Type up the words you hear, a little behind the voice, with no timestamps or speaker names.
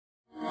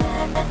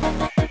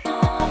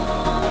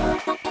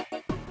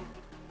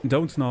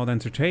Don't Nod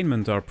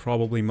Entertainment are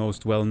probably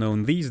most well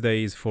known these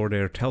days for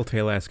their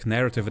Telltale-esque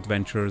narrative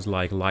adventures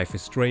like Life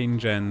is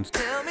Strange and...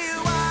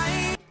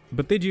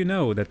 But did you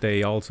know that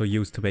they also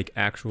used to make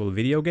actual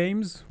video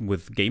games,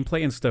 with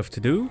gameplay and stuff to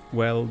do?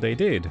 Well, they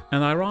did.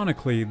 And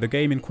ironically, the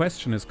game in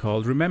question is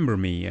called Remember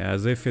Me,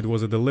 as if it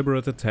was a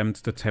deliberate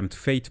attempt to tempt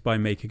fate by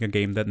making a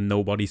game that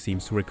nobody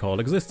seems to recall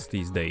exists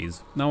these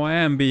days. Now I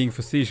am being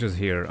facetious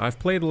here. I've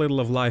played a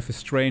little of Life is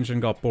Strange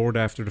and got bored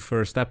after the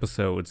first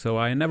episode, so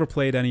I never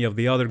played any of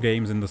the other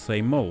games in the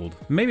same mold.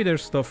 Maybe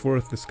there's stuff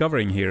worth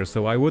discovering here,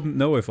 so I wouldn't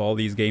know if all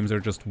these games are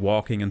just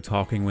walking and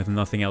talking with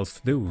nothing else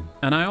to do.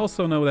 And I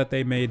also know that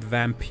they made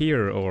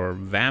Vampire or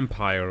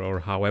Vampire or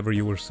however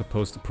you were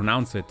supposed to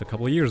pronounce it a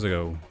couple of years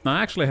ago.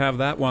 I actually have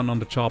that one on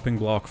the chopping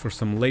block for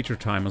some later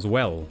time as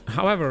well.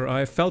 However,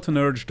 I felt an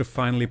urge to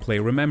finally play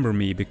Remember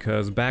Me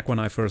because back when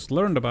I first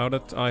learned about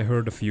it, I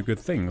heard a few good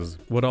things.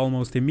 What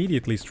almost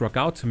immediately struck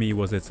out to me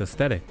was its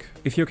aesthetic.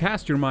 If you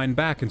cast your mind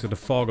back into the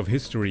fog of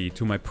history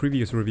to my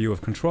previous review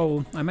of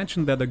Control, I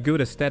mentioned that a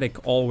good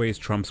aesthetic always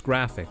trumps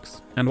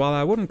graphics. And while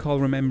I wouldn't call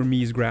Remember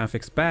Me's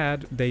graphics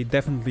bad, they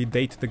definitely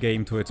date the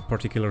game to its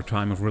particular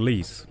time of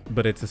release.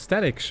 But its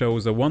aesthetic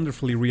shows a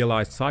wonderfully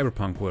realized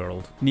cyberpunk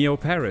world. Neo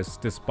Paris,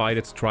 despite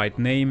its trite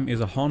name,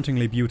 is a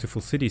hauntingly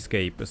beautiful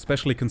cityscape,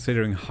 especially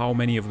considering how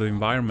many of the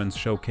environments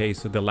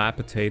showcase a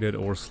dilapidated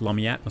or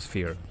slummy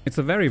atmosphere. It's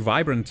a very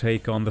vibrant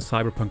take on the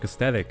cyberpunk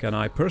aesthetic, and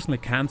I personally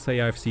can't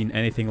say I've seen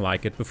anything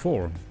like it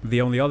before.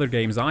 The only other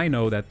games I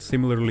know that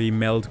similarly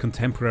meld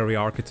contemporary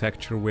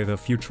architecture with a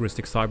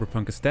futuristic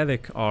cyberpunk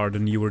aesthetic are the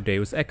newer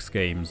Deus Ex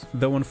games,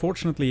 though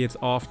unfortunately it's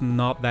often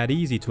not that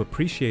easy to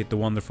appreciate the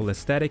wonderful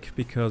aesthetic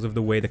because of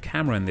the way the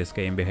camera in this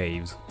game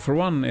behaves. For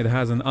one, it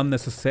has an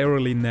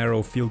unnecessarily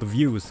narrow field of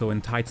view, so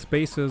in tight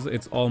spaces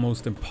it's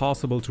almost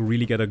impossible to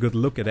really get a good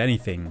look at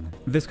anything.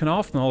 This can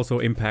often also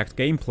impact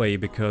gameplay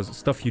because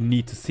stuff you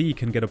need to see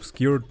can get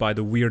obscured by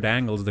the weird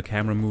angles the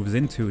camera moves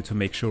into to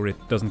make sure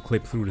it doesn't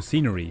clip through the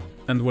scenery.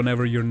 And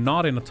whenever you're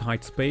not in a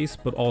tight space,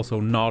 but also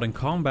not in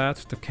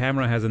combat, the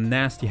camera has a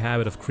nasty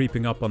habit of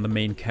creeping up on the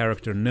main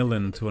character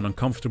Nilin to an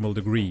uncomfortable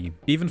degree.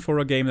 Even for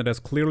a game that has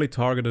clearly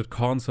targeted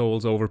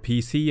consoles over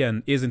PC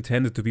and is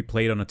intended to be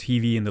played on a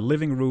TV in the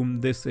living room,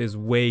 this is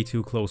way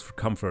too close for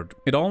comfort.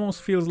 It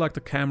almost feels like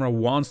the camera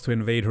wants to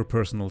invade her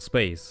personal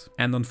space.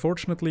 And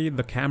unfortunately,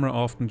 the camera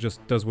often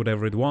just does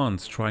whatever it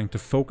wants, trying to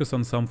focus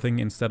on something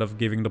instead of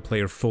giving the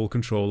player full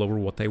control over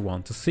what they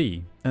want to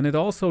see. And it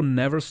also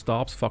never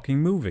stops fucking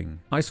moving.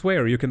 I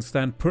swear, you can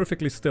stand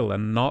perfectly still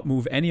and not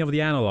move any of the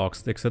analog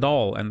sticks at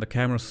all, and the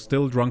camera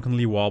still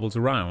drunkenly wobbles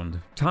around.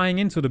 Tying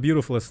into the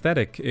beautiful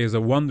aesthetic is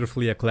a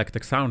wonderfully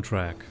eclectic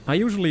soundtrack. I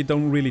usually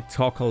don't really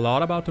talk a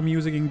lot about the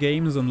music in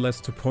games unless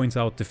to point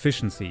out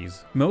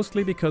deficiencies.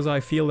 Mostly because I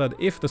feel that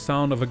if the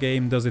sound of a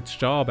game does its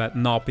job at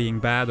not being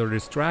bad or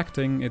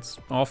distracting, it's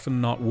often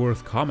not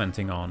worth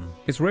commenting on.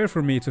 It's rare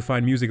for me to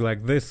find music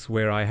like this,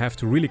 where I have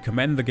to really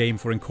commend the game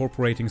for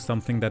incorporating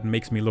something that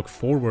makes me look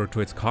forward to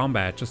its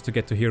combat just to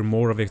get to hear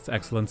more of its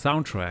excellent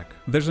soundtrack.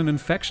 There's an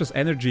infectious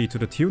energy to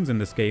the tunes in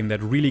this game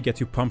that really get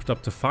you pumped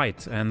up to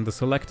fight, and the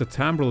selected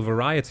timbral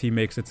variety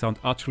makes it sound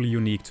utterly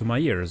unique to my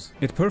ears.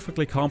 It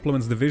perfectly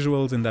complements the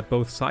visuals in that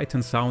both sight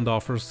and sound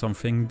offers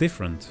something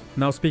different.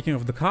 Now, speaking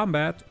of the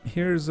combat,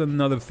 here's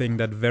another thing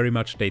that very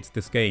much dates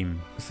this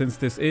game. Since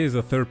this is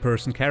a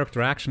third-person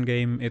character action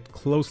game, it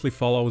closely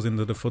follows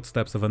into the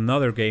footsteps of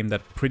another game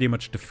that pretty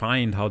much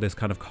defined how this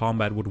kind of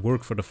combat would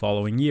work for the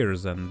following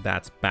years, and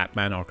that's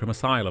Batman Arkham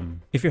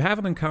Asylum. If you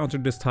haven't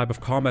encountered this type of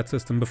combat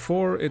system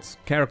before, it's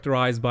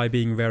characterized by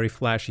being very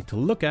flashy to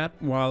look at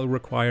while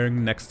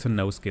requiring next to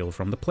no skill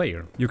from the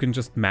player. You can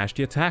just mash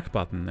the attack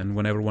button, and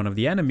whenever one of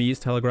the enemies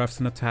telegraphs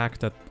an attack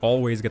that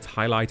always gets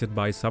highlighted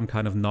by some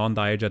kind of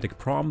non-diegetic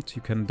prompt,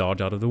 you can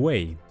dodge out of the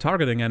way.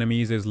 Targeting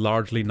enemies is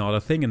largely not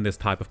a thing in this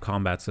type of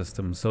combat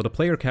system, so the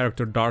player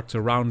character darts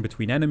around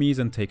between enemies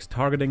and takes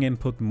targeting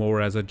input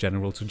more as a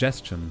general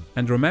suggestion.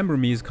 And Remember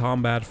Me's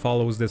combat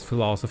follows this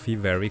philosophy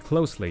very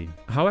closely.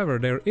 However,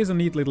 there is a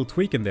neat little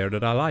tweak in there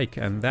that I like,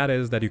 and that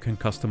is that you can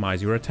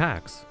customize your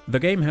attacks. The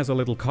game has a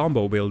little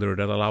combo builder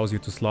that allows you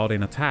to slot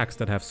in attacks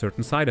that have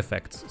certain side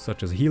effects,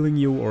 such as healing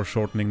you or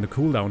shortening the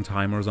cooldown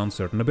timers on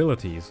certain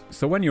abilities.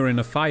 So when you're in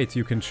a fight,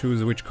 you can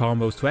choose which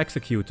combos to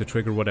execute to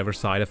trigger whatever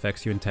side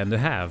effects you intend to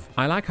have.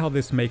 I like how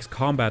this makes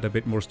combat a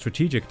bit more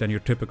strategic than your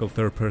typical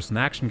third-person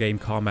action game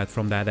combat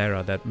from that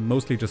era that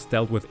mostly just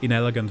dealt with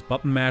inelegant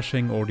button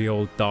mashing or the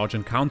old dodge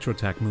and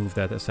counterattack move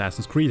that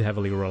Assassin's Creed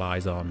heavily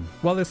relies on.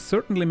 While this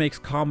certainly makes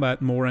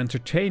combat more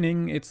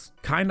entertaining, it's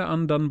kinda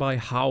undone by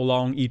how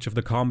long each of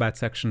the combat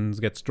sections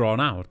gets drawn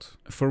out.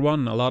 For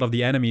one, a lot of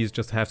the enemies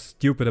just have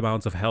stupid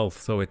amounts of health,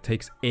 so it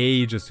takes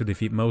ages to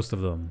defeat most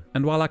of them.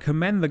 And while I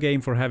commend the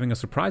game for having a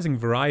surprising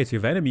variety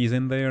of enemies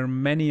in there,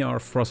 many are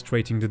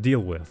frustrating to deal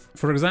with.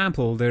 For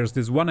example, there's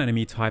this one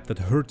enemy type that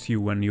hurts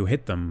you when you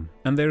hit them,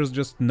 and there's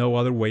just no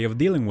other way of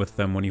dealing with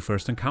them when you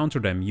first encounter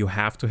them. You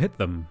have to hit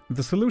them.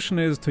 The solution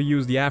is to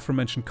use the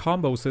aforementioned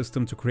combo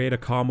system to create a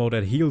combo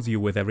that heals you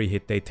with every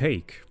hit they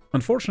take.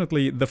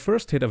 Unfortunately, the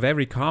first hit of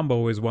every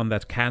combo is one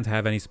that can't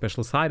have any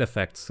special side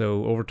effects,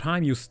 so over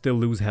time you still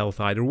lose health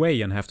either way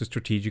and have to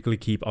strategically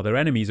keep other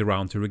enemies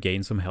around to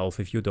regain some health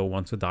if you don't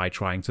want to die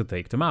trying to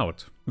take them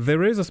out.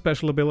 There is a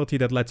special ability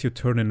that lets you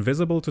turn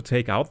invisible to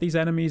take out these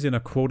enemies in a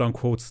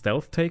quote-unquote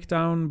stealth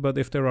takedown, but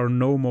if there are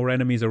no more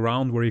enemies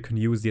around where you can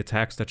use the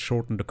attacks that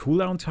shorten the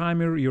cooldown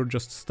timer, you're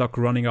just stuck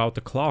running out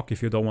the clock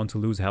if you don't want to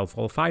lose health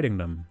while fighting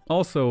them.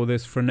 Also,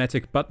 this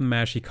frenetic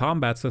button-mashy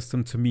combat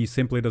system to me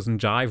simply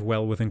doesn't jive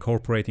well with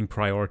incorporating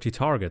priority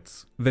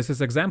targets. This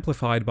is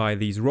exemplified by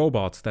these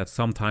robots that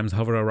sometimes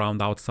hover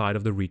around outside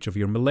of the reach of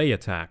your melee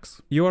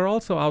attacks. You are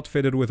also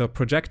outfitted with a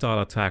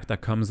projectile attack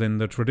that comes in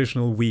the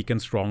traditional weak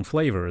and strong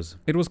flavors.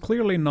 It was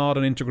clearly not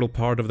an integral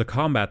part of the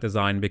combat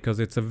design because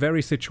it's a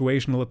very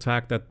situational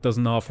attack that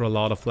doesn't offer a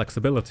lot of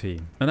flexibility.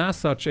 And as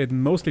such, it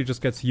mostly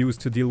just gets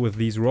used to deal with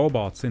these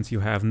robots since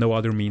you have no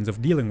other means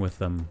of dealing with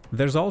them.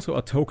 There's also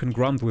a token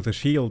grunt with a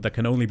shield that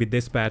can only be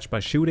dispatched by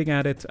shooting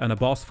at it, and a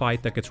boss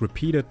fight that gets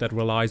repeated that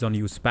relies on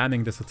you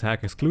spamming this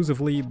attack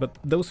exclusively, but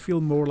those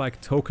feel more like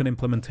token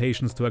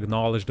implementations to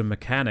acknowledge the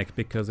mechanic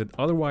because it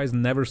otherwise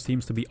never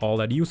seems to be all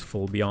that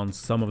useful beyond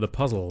some of the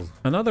puzzles.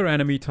 Another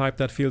enemy type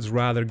that feels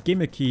rather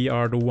gimmicky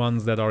are the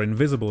ones that are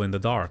invisible in the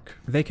dark.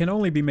 They can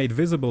only be made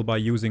visible by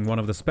using one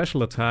of the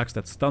special attacks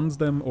that stuns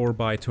them or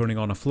by turning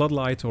on a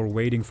floodlight or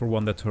waiting for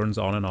one that turns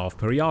on and off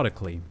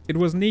periodically. It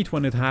was neat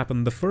when it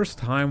happened the first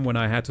time when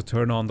I had to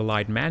turn on the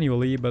light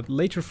manually, but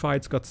later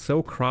fights got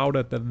so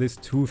crowded that this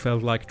too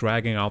felt like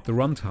dragging out the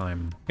runtime.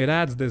 It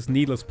adds this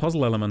needless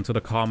puzzle element to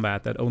the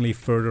combat that only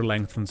further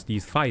lengthens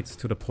these fights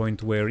to the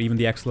point where even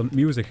the excellent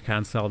music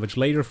can't salvage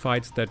later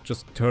fights that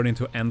just turn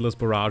into endless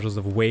barrages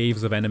of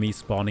waves of enemies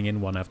spawning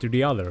in one after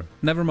the other.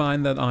 Never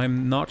mind that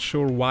I'm not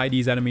sure why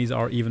these enemies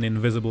are even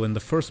invisible in the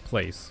first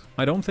place.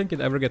 I don't think it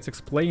ever gets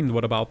explained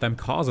what about them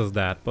causes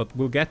that, but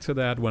we'll get to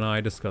that when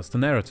I discuss the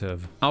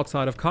narrative.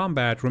 Outside of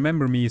combat,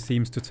 Remember Me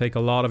seems to take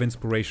a lot of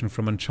inspiration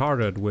from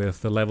Uncharted,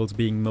 with the levels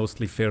being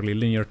mostly fairly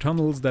linear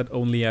tunnels that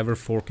only ever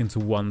fork into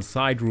one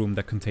side room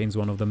that contains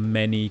one of the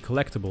many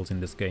collectibles in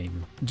this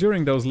game.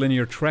 During those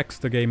linear treks,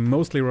 the game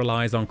mostly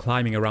relies on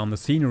climbing around the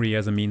scenery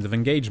as a means of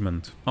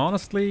engagement.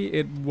 Honestly,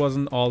 it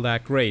wasn't all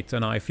that great,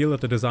 and I feel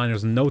that the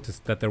designers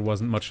noticed that there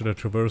wasn't much of a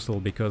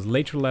traversal because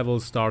later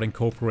levels start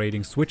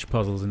incorporating switch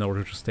puzzles in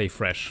order to stay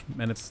fresh,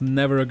 and it's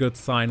never a good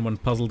sign when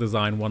Puzzle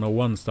Design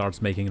 101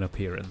 starts making an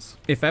appearance.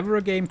 If ever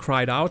a game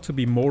cried out to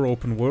be more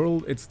open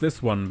world, it's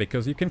this one,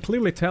 because you can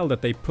clearly tell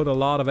that they put a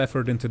lot of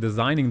effort into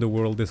designing the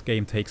world this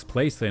game takes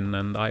place in,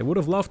 and I would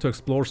have loved to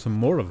explore some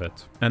more of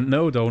it. And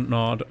no, don't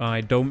nod,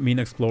 I don't mean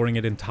exploring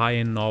it in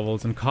tie-in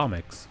novels and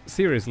comics.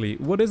 Seriously,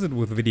 what is it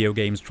with video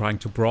games trying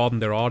to broaden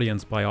their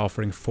audience by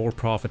offering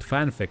for-profit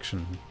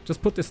fanfiction?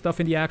 Just put this stuff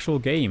in the actual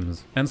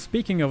games. And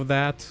speaking of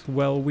that,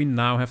 well, we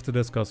now have to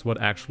discuss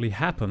what actually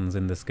happens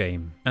in this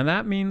game. And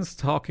that means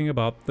talking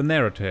about the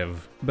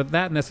narrative. But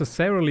that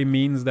necessarily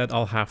means that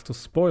I'll have to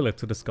spoil it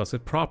to discuss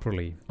it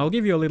properly. I'll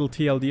give you a little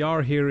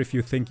TLDR here if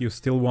you think you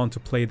still want to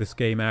play this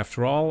game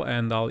after all,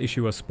 and I'll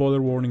issue a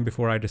spoiler warning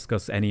before I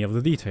discuss any of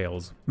the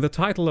details. The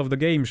title of the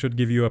game should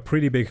give you a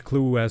pretty big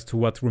clue as to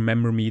what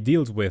Remember Me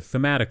deals with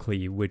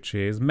thematically, which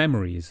is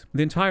memories.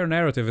 The entire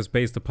narrative is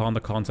based upon the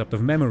concept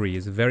of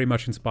memories, very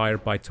much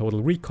inspired by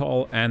Total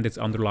Recall and its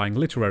underlying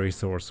literary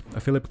source,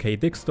 a Philip K.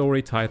 Dick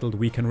story titled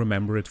We Can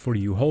Remember It For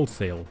You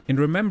Wholesale. In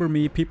Remember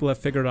Me, people have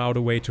figured out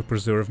a way to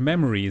preserve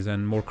memories,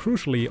 and more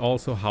crucially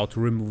also how to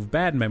remove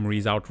bad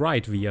memories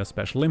outright via a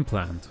special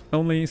implant.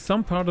 Only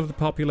some part of the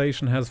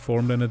population has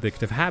formed an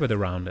addictive habit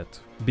around it.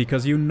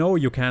 Because you know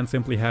you can't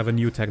simply have a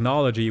new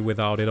technology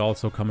without it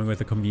also coming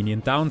with a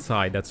convenient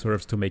downside that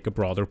serves to make a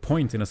broader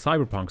point in a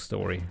cyberpunk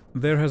story.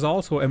 There has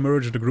also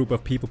emerged a group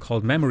of people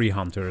called memory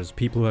hunters,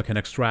 people who can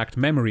extract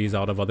memories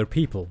out of other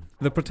people.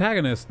 The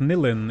protagonist,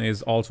 Nilin,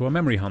 is also a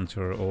memory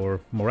hunter,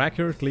 or more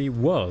accurately,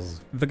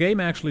 was. The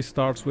game actually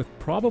starts with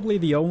probably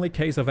the only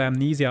case of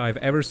amnesia I've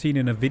ever seen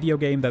in a video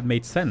game that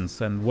made sense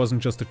and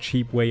wasn't just a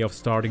cheap way of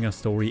starting a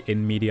story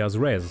in medias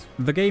res.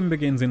 The game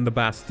begins in the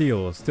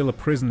Bastille, still a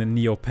prison in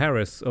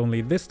Neo-Paris,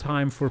 only this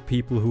time for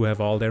people who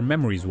have all their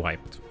memories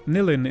wiped.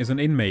 Nilin is an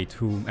inmate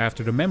who,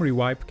 after the memory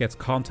wipe, gets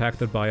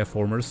contacted by a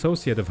former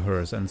associate of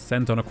hers and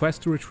sent on a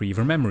quest to retrieve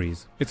her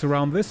memories. It's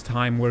around this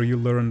time where you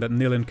learn that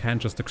Nilin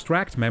can't just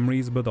extract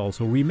memories but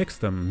also remix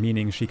them,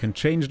 meaning she can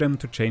change them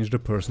to change the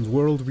person's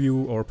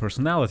worldview or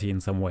personality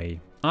in some way.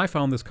 I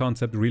found this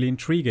concept really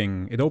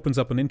intriguing. It opens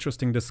up an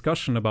interesting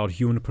discussion about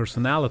human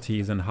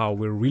personalities and how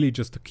we're really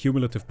just a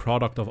cumulative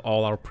product of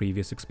all our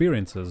previous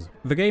experiences.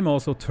 The game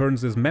also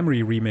turns this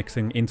memory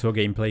remixing into a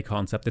gameplay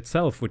concept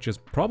itself, which is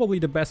probably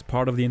the best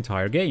part of the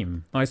entire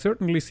game. I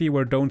certainly see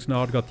where Don't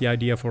Nod got the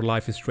idea for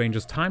Life is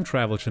Strange's time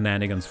travel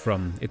shenanigans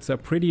from. It's a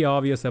pretty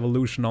obvious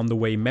evolution on the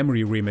way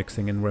memory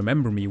remixing in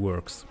Remember Me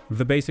works.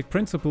 The basic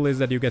principle is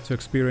that you get to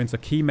experience a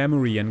key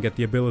memory and get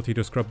the ability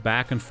to scrub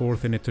back and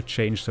forth in it to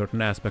change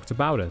certain aspects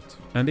about about it.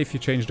 And if you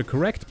change the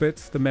correct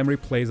bits, the memory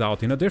plays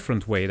out in a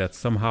different way that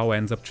somehow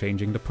ends up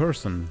changing the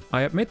person.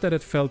 I admit that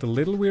it felt a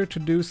little weird to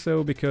do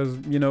so because,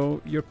 you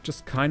know, you're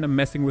just kinda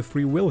messing with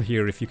free will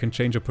here if you can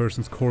change a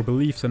person's core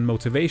beliefs and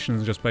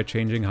motivations just by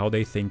changing how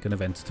they think an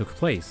event took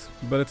place.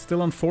 But it's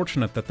still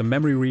unfortunate that the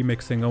memory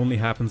remixing only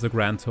happens a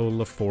grand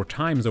total of 4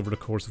 times over the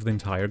course of the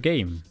entire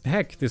game.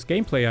 Heck, this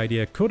gameplay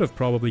idea could have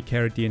probably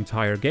carried the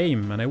entire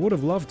game, and I would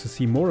have loved to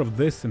see more of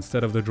this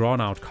instead of the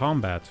drawn-out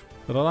combat.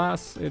 But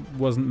alas, it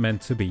wasn't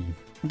meant to be.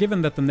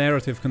 Given that the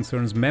narrative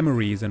concerns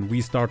memories and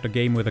we start the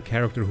game with a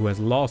character who has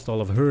lost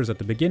all of hers at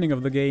the beginning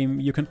of the game,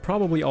 you can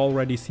probably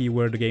already see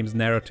where the game's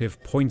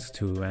narrative points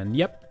to, and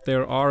yep,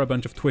 there are a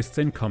bunch of twists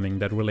incoming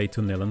that relate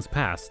to Nillen's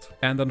past.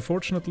 And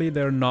unfortunately,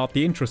 they're not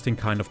the interesting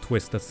kind of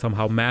twist that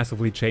somehow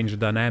massively change the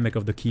dynamic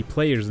of the key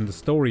players in the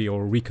story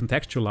or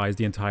recontextualize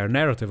the entire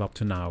narrative up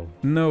to now.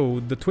 No,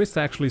 the twists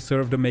actually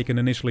serve to make an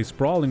initially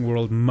sprawling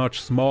world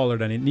much smaller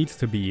than it needs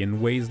to be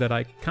in ways that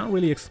I can't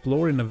really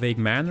explore in a vague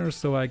manner,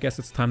 so I guess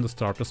it's time to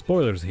start the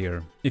spoilers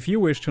here. If you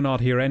wish to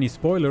not hear any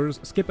spoilers,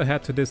 skip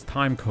ahead to this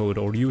time code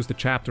or use the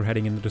chapter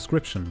heading in the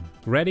description.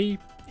 Ready?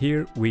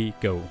 Here we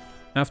go.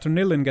 After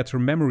Nillen gets her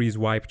memories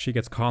wiped, she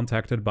gets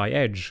contacted by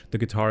Edge, the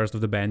guitarist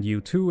of the band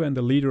U2 and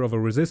the leader of a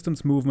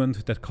resistance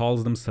movement that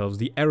calls themselves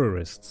the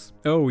Errorists.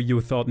 Oh, you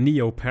thought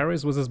Neo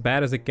Paris was as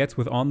bad as it gets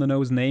with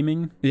on-the-nose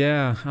naming?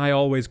 Yeah, I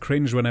always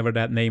cringe whenever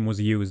that name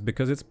was used,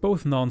 because it's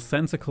both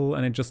nonsensical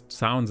and it just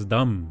sounds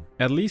dumb.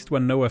 At least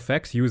when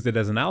NoFX used it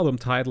as an album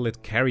title,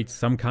 it carried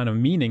some kind of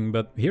meaning,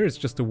 but here it's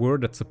just a word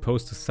that's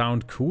supposed to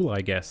sound cool,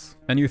 I guess.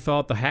 And you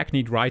thought the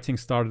hackneyed writing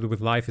started with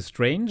Life is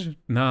Strange?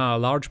 Nah,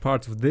 large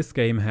parts of this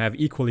game have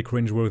equally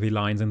cringeworthy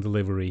lines and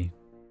delivery.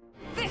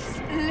 This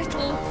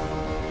little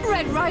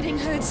Red Riding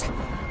Hood's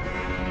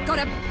got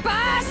a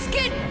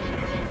basket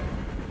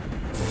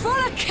full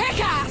of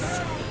kick-ass!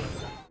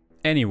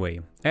 Anyway,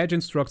 Edge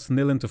instructs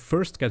Nillen to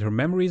first get her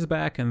memories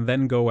back and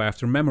then go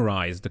after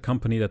Memorize, the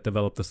company that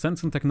developed the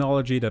sensing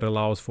technology that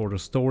allows for the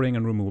storing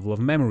and removal of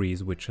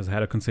memories, which has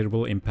had a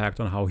considerable impact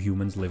on how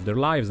humans live their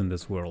lives in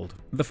this world.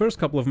 The first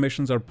couple of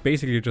missions are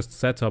basically just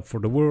set up for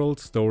the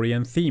world, story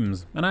and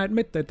themes, and I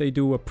admit that they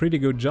do a pretty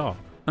good job.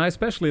 I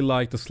especially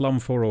like the Slum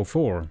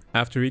 404.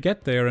 After you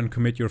get there and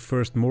commit your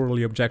first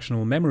morally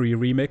objectionable memory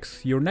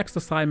remix, your next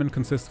assignment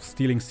consists of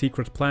stealing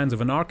secret plans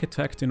of an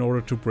architect in order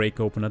to break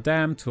open a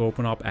dam to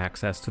open up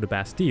access to the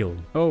Bastille.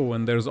 Oh,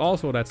 and there's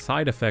also that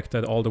side effect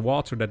that all the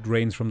water that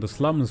drains from the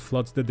slums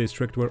floods the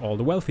district where all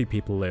the wealthy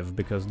people live,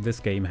 because this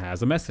game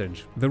has a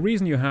message. The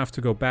reason you have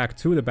to go back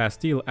to the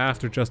Bastille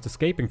after just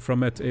escaping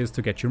from it is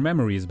to get your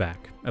memories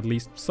back. At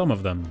least some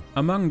of them.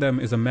 Among them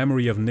is a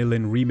memory of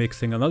Nillen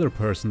remixing another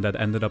person that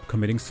ended up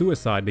committing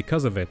suicide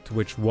because of it,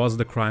 which was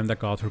the crime that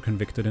got her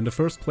convicted in the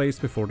first place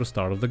before the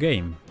start of the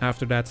game.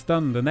 After that's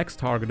done, the next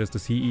target is the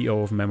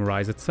CEO of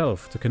Memorize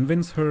itself, to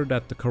convince her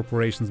that the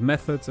corporation's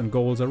methods and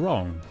goals are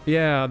wrong.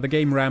 Yeah, the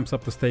game ramps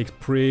up the stakes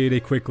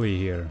pretty quickly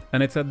here.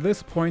 And it's at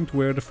this point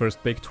where the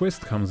first big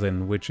twist comes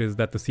in, which is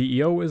that the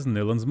CEO is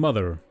Nillen's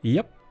mother.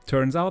 Yep.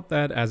 Turns out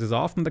that, as is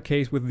often the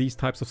case with these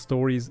types of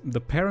stories,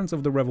 the parents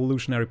of the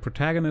revolutionary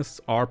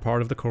protagonists are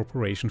part of the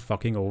corporation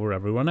fucking over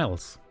everyone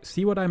else.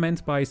 See what I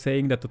meant by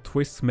saying that the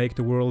twists make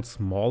the world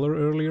smaller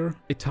earlier?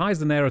 It ties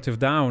the narrative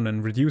down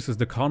and reduces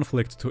the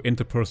conflict to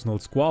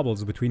interpersonal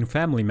squabbles between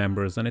family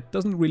members, and it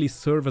doesn't really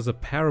serve as a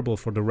parable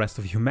for the rest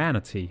of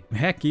humanity.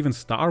 Heck, even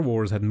Star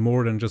Wars had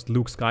more than just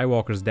Luke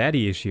Skywalker's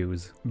daddy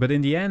issues. But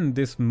in the end,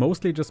 this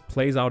mostly just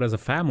plays out as a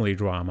family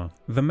drama.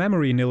 The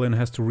memory Nillen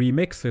has to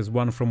remix is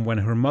one from when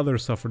her mother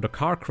suffered a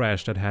car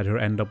crash that had her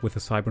end up with a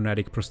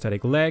cybernetic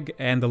prosthetic leg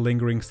and a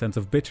lingering sense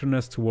of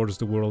bitterness towards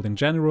the world in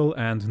general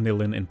and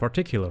Nillen in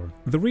particular.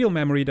 The real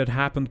memory that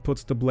happened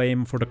puts the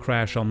blame for the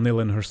crash on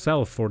Nillen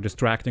herself for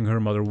distracting her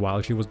mother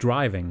while she was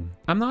driving.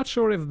 I'm not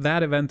sure if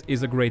that event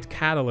is a great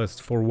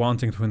catalyst for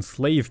wanting to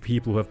enslave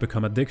people who have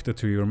become addicted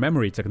to your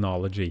memory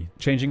technology.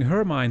 Changing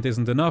her mind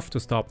isn't enough to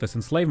stop this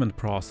enslavement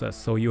process,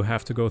 so you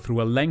have to go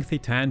through a lengthy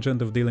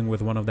tangent of dealing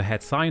with one of the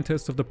head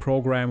scientists of the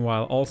program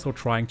while also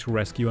trying to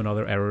rescue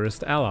another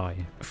errorist ally.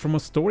 From a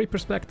story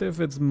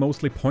perspective, it's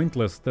mostly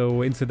pointless,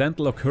 though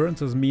incidental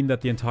occurrences mean that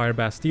the entire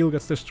Bastille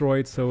gets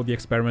destroyed, so the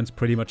experiments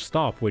pretty much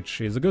stop, which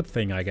is a good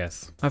thing, I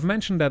guess. I've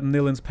mentioned that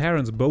Nillen's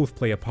parents both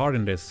play a part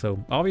in this, so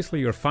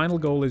obviously your final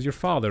goal is your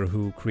father,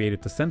 who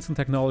created the sensing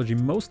technology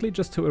mostly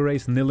just to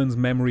erase Nillen's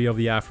memory of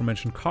the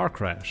aforementioned car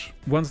crash.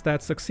 Once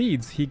that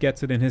succeeds, he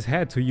gets it in his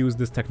head to use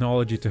this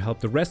technology to help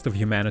the rest of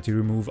humanity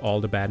remove all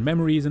the bad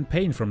memories and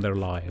pain from their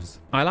lives.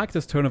 I like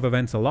this turn of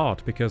events a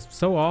lot, because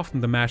so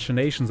often the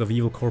machinations of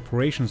evil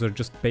corporations are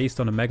just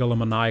based on a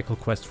megalomaniacal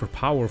quest for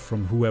power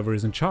from whoever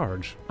is in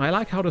charge. I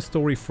like how the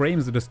story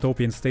frames the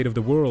dystopian state of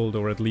the world,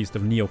 or at least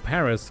of Neo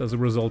Paris, as a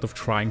result of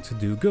trying to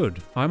do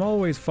good. I'm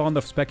always fond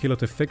of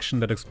speculative fiction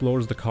that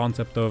explores the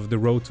concept of the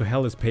road to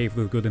hell is paved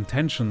with good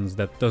intentions,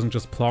 that doesn't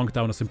just plonk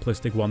down a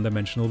simplistic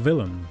one-dimensional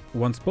villain.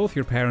 Once both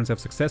your parents have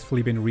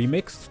successfully been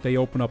remixed, they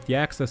open up the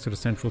access to the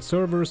central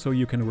server so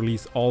you can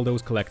release all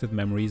those collected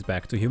memories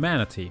back to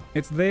humanity.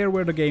 It's there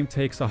where the game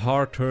takes a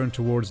hard turn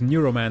towards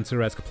neuromancer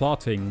Witcher-esque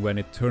plotting when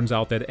it turns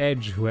out that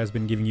Edge, who has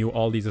been giving you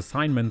all these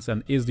assignments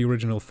and is the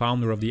original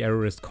founder of the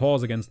errorist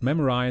cause against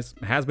Memorize,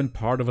 has been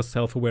part of a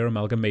self-aware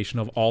amalgamation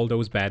of all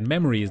those bad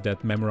memories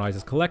that Memorize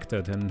has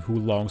collected and who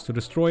longs to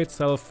destroy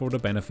itself for the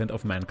benefit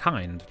of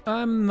mankind.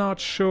 I'm not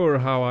sure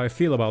how I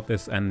feel about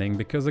this ending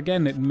because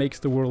again it makes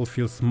the world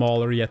feel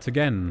smaller yet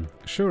again.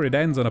 Sure, it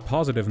ends on a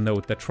positive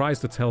note that tries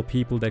to tell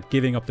people that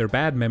giving up their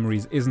bad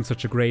memories isn't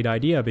such a great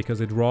idea because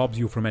it robs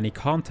you from any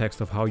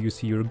context of how you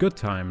see your good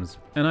times.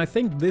 And I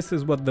think this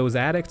is what those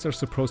addicts are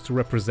supposed to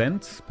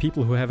represent,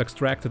 people who have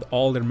extracted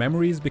all their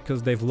memories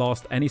because they've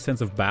lost any sense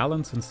of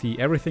balance and see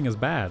everything as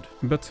bad.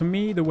 But to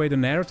me, the way the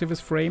narrative is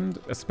framed,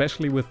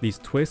 especially with these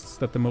twists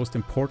that the most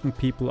important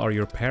people are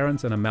your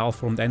parents and a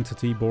malformed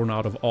entity born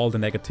out of all the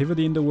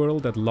negativity in the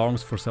world that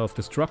longs for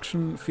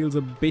self-destruction, feels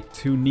a bit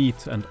too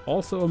neat and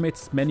also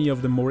omits many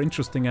of the more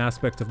interesting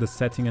aspects of the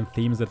setting and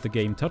themes that the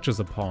game touches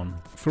upon.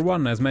 For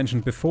one, as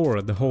mentioned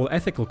before, the whole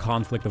ethical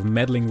conflict of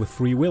meddling with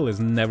free will is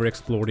never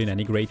explored in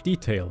any great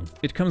detail.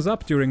 It comes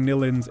up during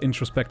Nillin's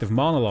introspective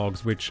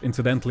monologues, which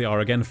incidentally are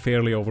again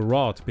fairly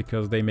overwrought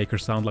because they make her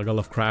sound like a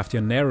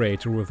Lovecraftian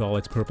narrator with all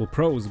its purple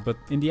prose, but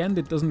in the end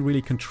it doesn't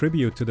really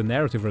contribute to the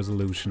narrative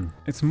resolution.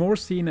 It's more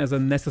seen as a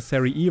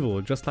necessary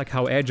evil, just like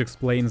how Edge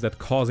explains that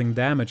causing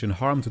damage and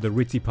harm to the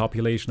ritzy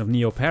population of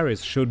Neo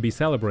Paris should be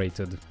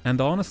celebrated. And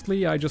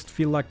honestly, I just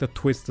feel like the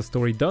twists the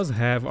story does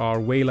have are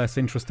way less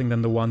interesting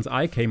than the ones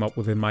I came up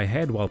with in my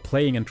head while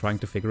playing and trying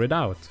to figure it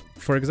out.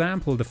 For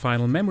example, the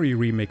final memory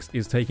remix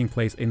is taking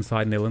place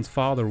inside Nillin's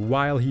father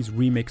while he's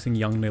remixing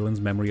young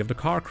Nillin's memory of the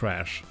car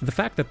crash. The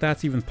fact that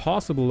that's even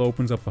possible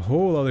opens up a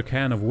whole other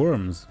can of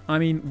worms. I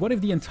mean, what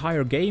if the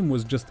entire game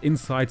was just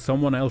inside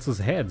someone else's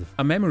head?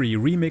 A memory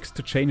remixed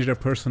to change their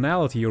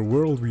personality or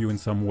worldview in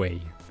some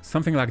way.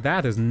 Something like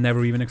that is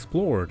never even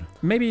explored.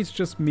 Maybe it's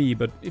just me,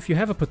 but if you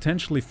have a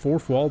potentially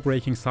fourth wall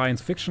breaking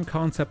science fiction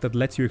concept that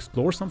lets you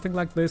explore something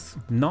like this,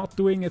 not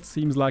doing it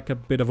seems like a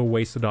bit of a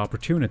wasted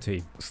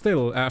opportunity.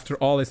 Still, after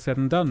all is said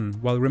and done,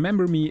 while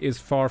Remember Me is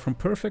far from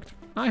perfect,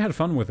 I had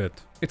fun with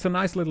it. It's a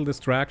nice little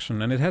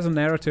distraction, and it has a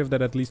narrative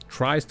that at least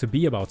tries to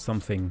be about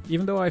something,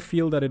 even though I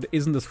feel that it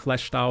isn't as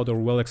fleshed out or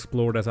well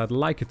explored as I'd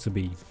like it to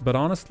be. But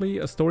honestly,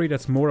 a story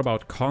that's more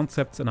about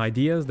concepts and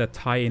ideas that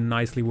tie in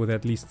nicely with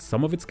at least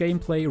some of its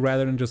gameplay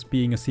rather than just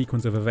being a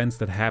sequence of events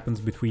that happens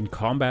between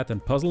combat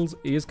and puzzles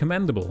is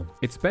commendable.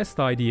 Its best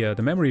idea,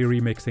 the memory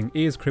remixing,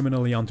 is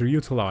criminally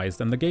underutilized,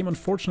 and the game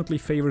unfortunately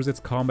favors its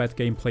combat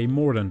gameplay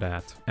more than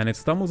that. And it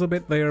stumbles a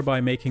bit there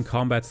by making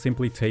combat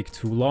simply take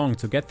too long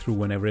to get through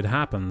whenever it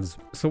happens.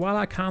 So while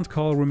I can't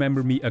call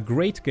Remember Me a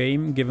great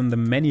game, given the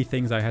many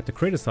things I had to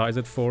criticize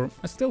it for,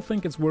 I still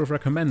think it's worth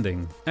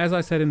recommending. As I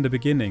said in the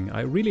beginning,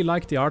 I really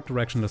like the art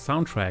direction, the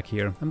soundtrack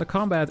here, and the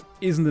combat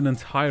isn't an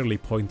entirely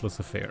pointless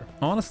affair.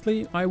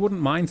 Honestly, I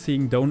wouldn't mind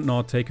seeing Don't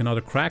Nod take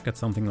another crack at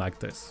something like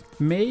this.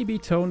 Maybe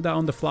tone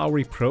down the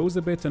flowery prose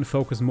a bit and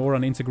focus more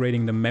on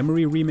integrating the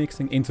memory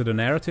remixing into the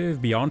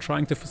narrative beyond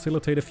trying to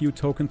facilitate a few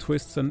token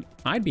twists, and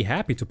I'd be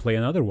happy to play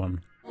another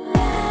one.